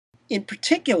In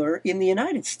particular, in the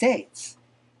United States,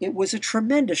 it was a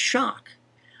tremendous shock.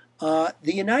 The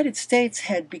United States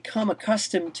had become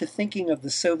accustomed to thinking of the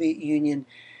Soviet Union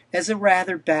as a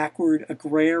rather backward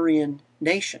agrarian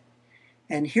nation.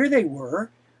 And here they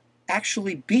were,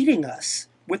 actually beating us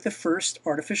with the first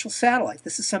artificial satellite.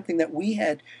 This is something that we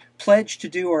had pledged to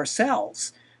do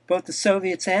ourselves. Both the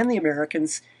Soviets and the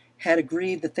Americans had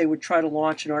agreed that they would try to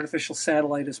launch an artificial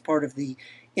satellite as part of the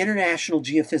International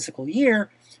Geophysical Year,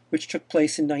 which took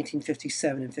place in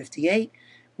 1957 and 58,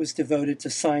 was devoted to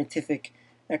scientific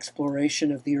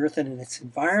exploration of the Earth and its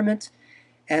environment,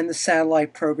 and the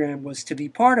satellite program was to be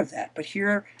part of that. But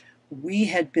here we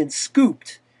had been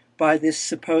scooped by this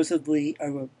supposedly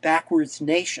backwards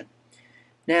nation.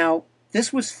 Now,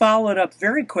 this was followed up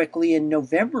very quickly in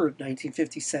November of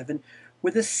 1957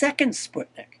 with a second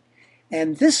Sputnik,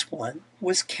 and this one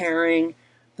was carrying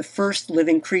the first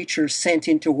living creature sent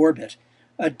into orbit,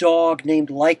 a dog named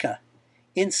Laika,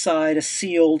 inside a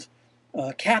sealed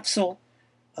capsule,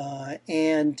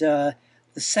 and the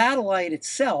satellite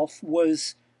itself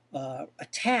was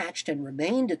attached and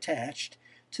remained attached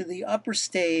to the upper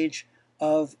stage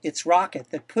of its rocket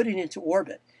that put it into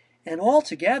orbit. And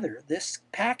altogether, this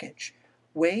package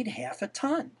weighed half a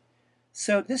ton.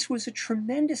 So this was a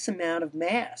tremendous amount of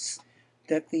mass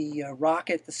that the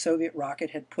rocket, the Soviet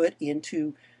rocket, had put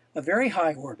into a very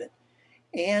high orbit.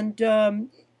 And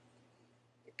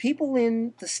people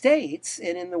in the States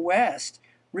and in the West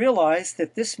realized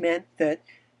that this meant that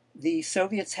the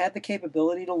Soviets had the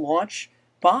capability to launch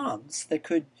bombs that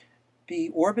could be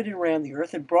orbited around the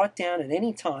Earth and brought down at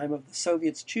any time of the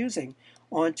Soviets' choosing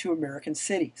onto American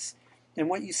cities. And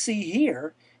what you see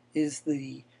here is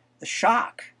the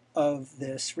shock of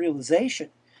this realization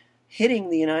hitting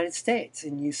the United States.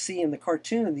 And you see in the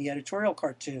cartoon, the editorial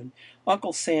cartoon,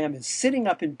 Uncle Sam is sitting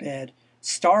up in bed,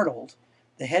 startled.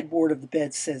 The headboard of the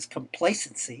bed says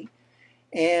complacency.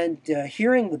 And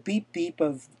hearing the beep beep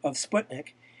of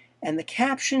Sputnik, and the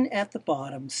caption at the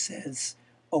bottom says,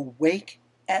 "Awake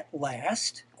at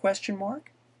last?" question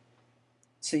mark.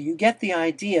 So you get the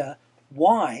idea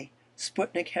why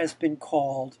Sputnik has been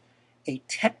called a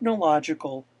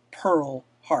technological Pearl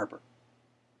Harbor.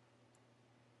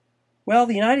 Well,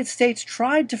 the United States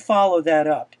tried to follow that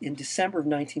up in December of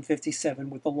 1957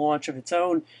 with the launch of its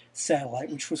own satellite,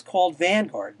 which was called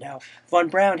Vanguard. Now, von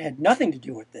Braun had nothing to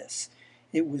do with this.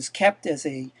 It was kept as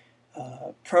a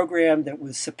program that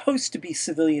was supposed to be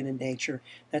civilian in nature.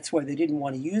 That's why they didn't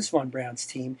want to use von Braun's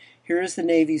team. Here is the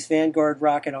Navy's Vanguard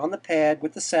rocket on the pad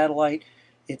with the satellite.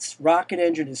 Its rocket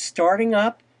engine is starting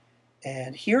up,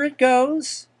 and here it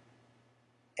goes,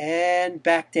 and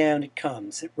back down it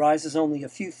comes. It rises only a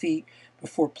few feet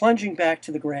before plunging back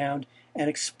to the ground and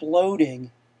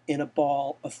exploding in a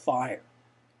ball of fire.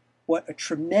 What a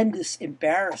tremendous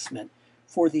embarrassment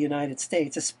for the United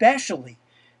States, especially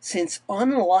since,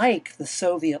 unlike the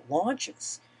Soviet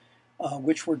launches,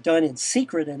 which were done in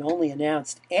secret and only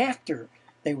announced after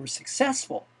they were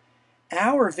successful,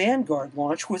 our Vanguard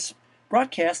launch was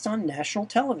broadcast on national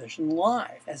television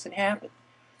live as it happened.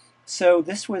 So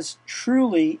this was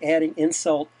truly adding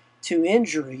insult to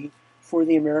injury for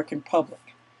the American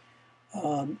public.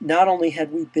 Not only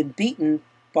had we been beaten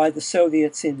by the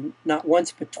Soviets in not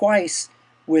once but twice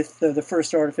with the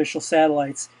first artificial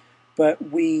satellites,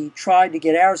 but we tried to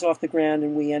get ours off the ground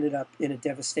and we ended up in a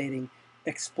devastating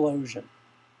explosion.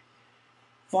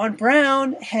 Von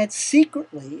Braun had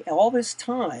secretly, all this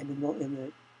time, in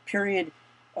the period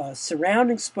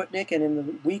surrounding Sputnik and in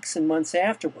the weeks and months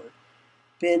afterward,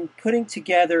 been putting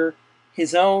together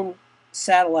his own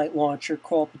satellite launcher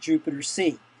called the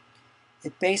Jupiter-C.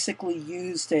 It basically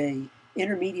used a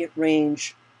intermediate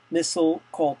range missile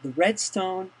called the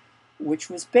Redstone, which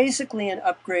was basically an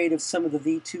upgrade of some of the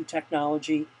V2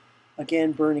 technology,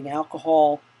 again burning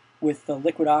alcohol with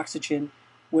liquid oxygen,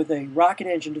 with a rocket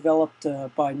engine developed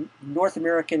by North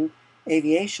American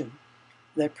Aviation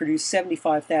that produced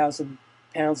 75,000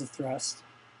 pounds of thrust.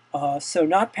 So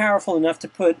not powerful enough to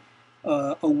put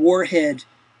a warhead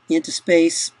into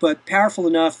space, but powerful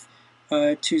enough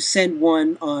to send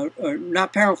one, or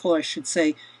not powerful, I should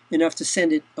say, enough to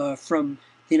send it from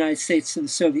the United States to the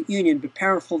Soviet Union, but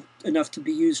powerful enough to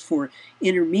be used for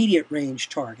intermediate range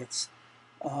targets.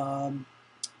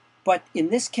 But in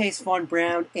this case, von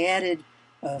Braun added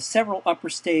several upper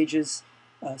stages,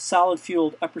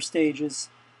 solid-fueled upper stages,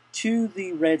 to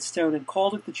the Redstone and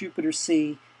called it the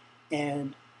Jupiter-C.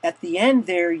 And at the end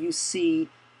there, you see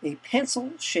a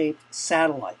pencil-shaped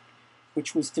satellite,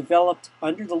 which was developed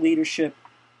under the leadership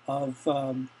of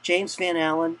James Van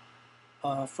Allen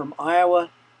from Iowa,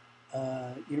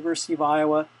 University of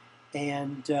Iowa,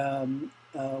 and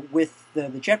with the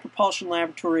Jet Propulsion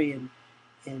Laboratory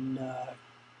in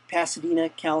Pasadena,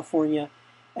 California.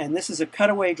 And this is a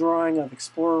cutaway drawing of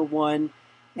Explorer 1,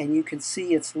 and you can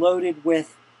see it's loaded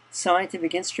with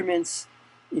scientific instruments,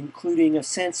 including a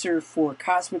sensor for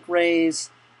cosmic rays,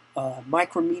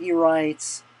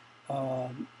 micrometeorites,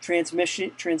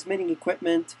 transmitting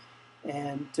equipment,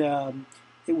 and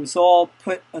it was all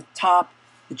put atop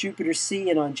the Jupiter Sea,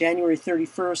 and on January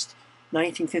 31st,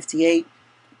 1958,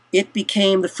 it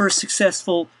became the first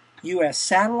successful U.S.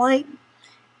 satellite,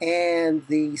 and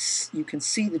you can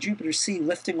see the Jupiter Sea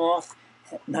lifting off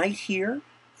at night here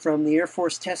from the Air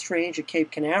Force Test Range at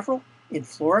Cape Canaveral in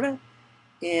Florida,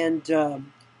 and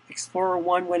Explorer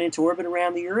 1 went into orbit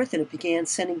around the Earth, and it began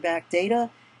sending back data,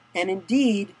 and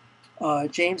indeed,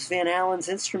 James Van Allen's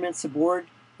instruments aboard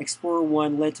Explorer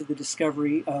 1 led to the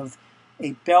discovery of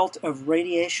a belt of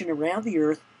radiation around the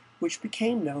Earth, which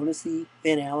became known as the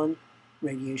Van Allen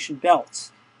radiation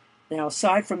belts. Now,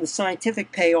 aside from the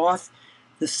scientific payoff,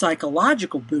 the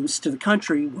psychological boost to the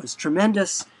country was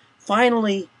tremendous.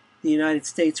 Finally, the United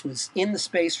States was in the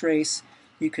space race.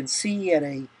 You can see at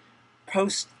a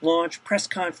post-launch press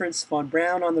conference, von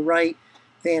Braun on the right,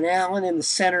 Van Allen in the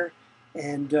center,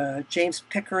 and James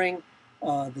Pickering,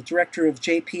 the director of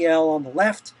JPL, on the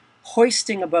left,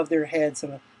 hoisting above their heads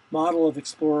a model of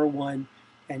Explorer 1.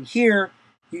 And here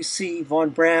you see von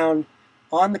Braun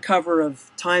on the cover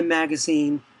of Time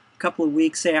magazine a couple of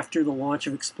weeks after the launch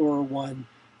of Explorer 1,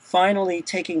 finally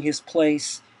taking his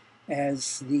place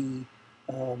as the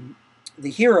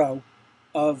hero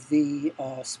of the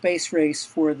space race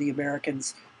for the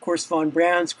Americans. Of course, von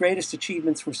Braun's greatest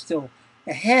achievements were still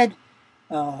ahead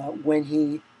when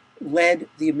he led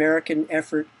the American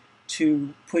effort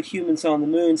to put humans on the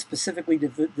moon, specifically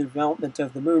the development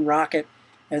of the moon rocket,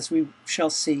 as we shall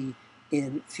see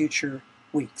in future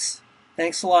weeks.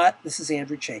 Thanks a lot. This is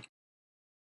Andrew Chaikin.